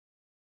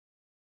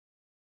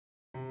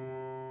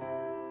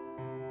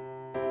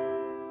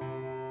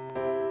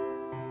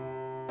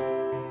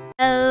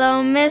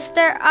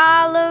Mr.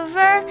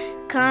 Oliver,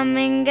 come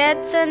and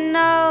get to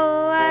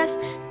know us.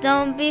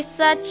 Don't be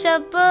such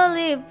a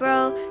bully,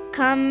 bro.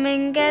 Come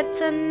and get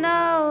to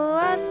know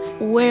us.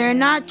 We're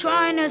not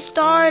trying to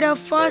start a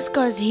fuss,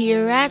 'cause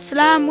here at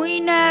Slam we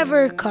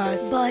never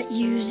cuss. But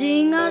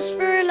using us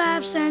for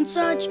laughs and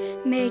such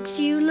makes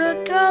you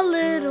look a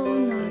little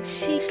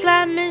nuts.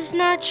 Slam is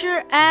not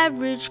your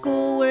average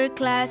school where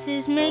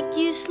classes make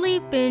you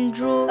sleep and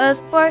drool. A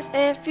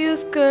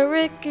sports-infused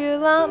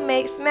curriculum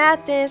makes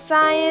math and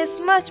science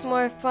much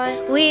more fun.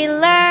 We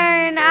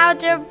learn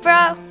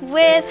algebra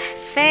with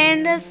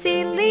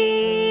fantasy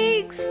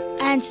leagues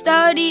And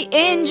study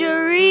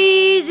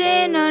injuries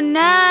in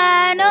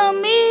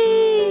anatomy.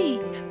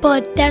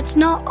 But that's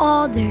not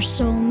all, there's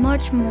so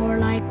much more,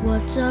 like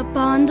what's up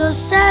on the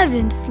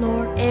 7th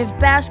floor. If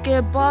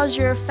basketball's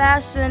your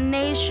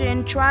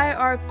fascination, try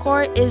our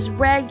court is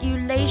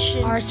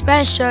regulation. Our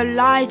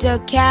specialized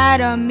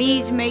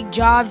academies make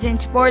jobs in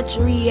sports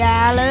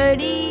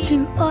reality.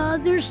 To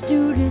other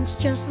students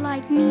just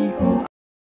like me who